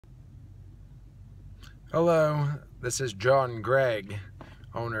Hello, this is John Gregg,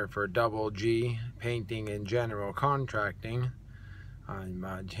 owner for Double G Painting and General Contracting. I'm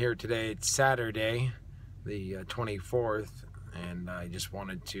here today. It's Saturday, the 24th, and I just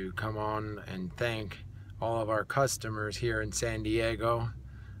wanted to come on and thank all of our customers here in San Diego.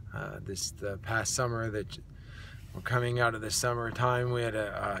 The past summer that we're coming out of the summertime, we had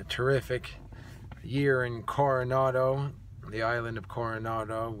a terrific year in Coronado, the island of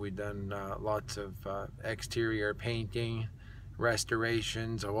Coronado. We've done lots of exterior painting,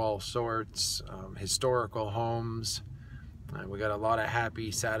 restorations of all sorts, historical homes. We got a lot of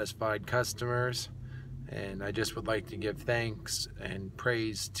happy, satisfied customers, and I just would like to give thanks and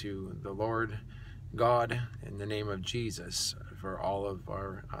praise to the Lord God in the name of Jesus for all of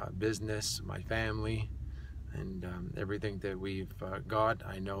our business, my family, and everything that we've got.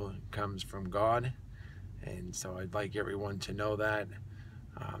 I know comes from God. And so I'd like everyone to know that.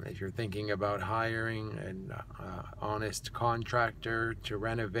 If you're thinking about hiring an honest contractor to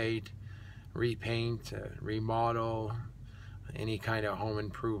renovate, repaint, remodel, any kind of home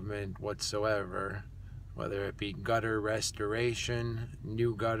improvement whatsoever, whether it be gutter restoration,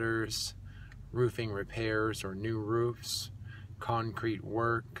 new gutters, roofing repairs or new roofs, concrete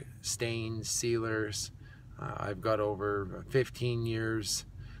work, stains, sealers, I've got over 15 years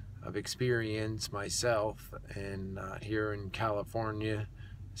of experience myself, and here in California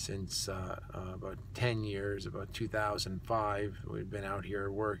since about 10 years, about 2005 we've been out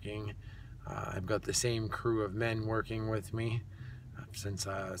here working. I've got the same crew of men working with me since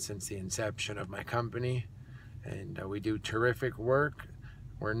the inception of my company, and we do terrific work.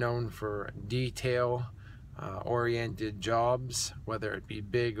 We're known for detail oriented jobs, whether it be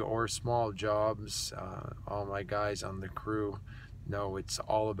big or small jobs. All my guys on the crew know it's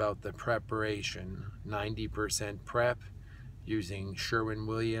all about the preparation. 90% prep using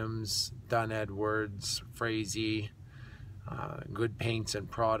Sherwin-Williams, Dunn Edwards, Frazee, good paints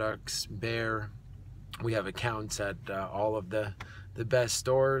and products, Behr. We have accounts at all of the best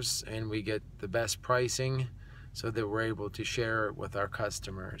stores, and we get the best pricing so that we're able to share it with our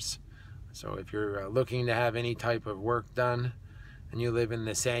customers. So if you're looking to have any type of work done and you live in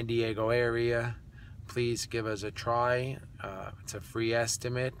the San Diego area, please give us a try. It's a free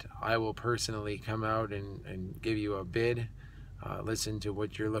estimate. I will personally come out and give you a bid, listen to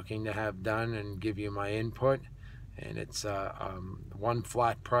what you're looking to have done, and give you my input. And it's one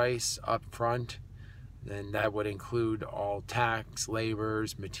flat price up front, and that would include all tax,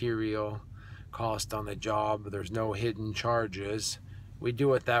 labors, material, cost on the job. There's no hidden charges. We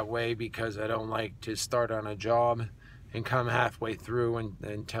do it that way because I don't like to start on a job and come halfway through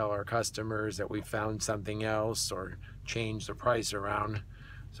and tell our customers that we found something else or change the price around.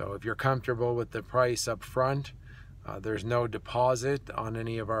 So if you're comfortable with the price up front, there's no deposit on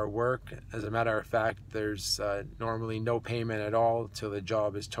any of our work. As a matter of fact, there's normally no payment at all till the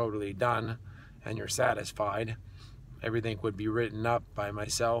job is totally done and you're satisfied. Everything would be written up by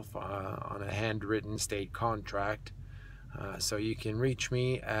myself on a handwritten state contract. So you can reach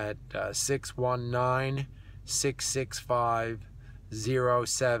me at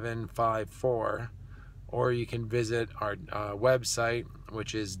 619-665-0754, or you can visit our website,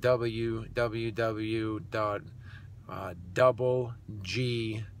 which is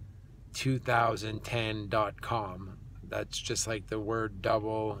www.doubleg2010.com. That's just like the word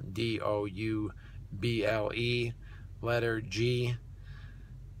double, D-O-U-B-L-E, letter G,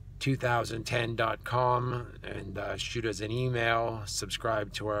 2010.com, and shoot us an email,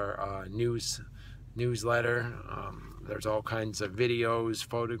 subscribe to our newsletter. There's all kinds of videos,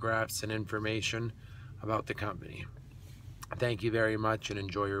 photographs, and information about the company. Thank you very much, and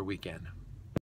enjoy your weekend.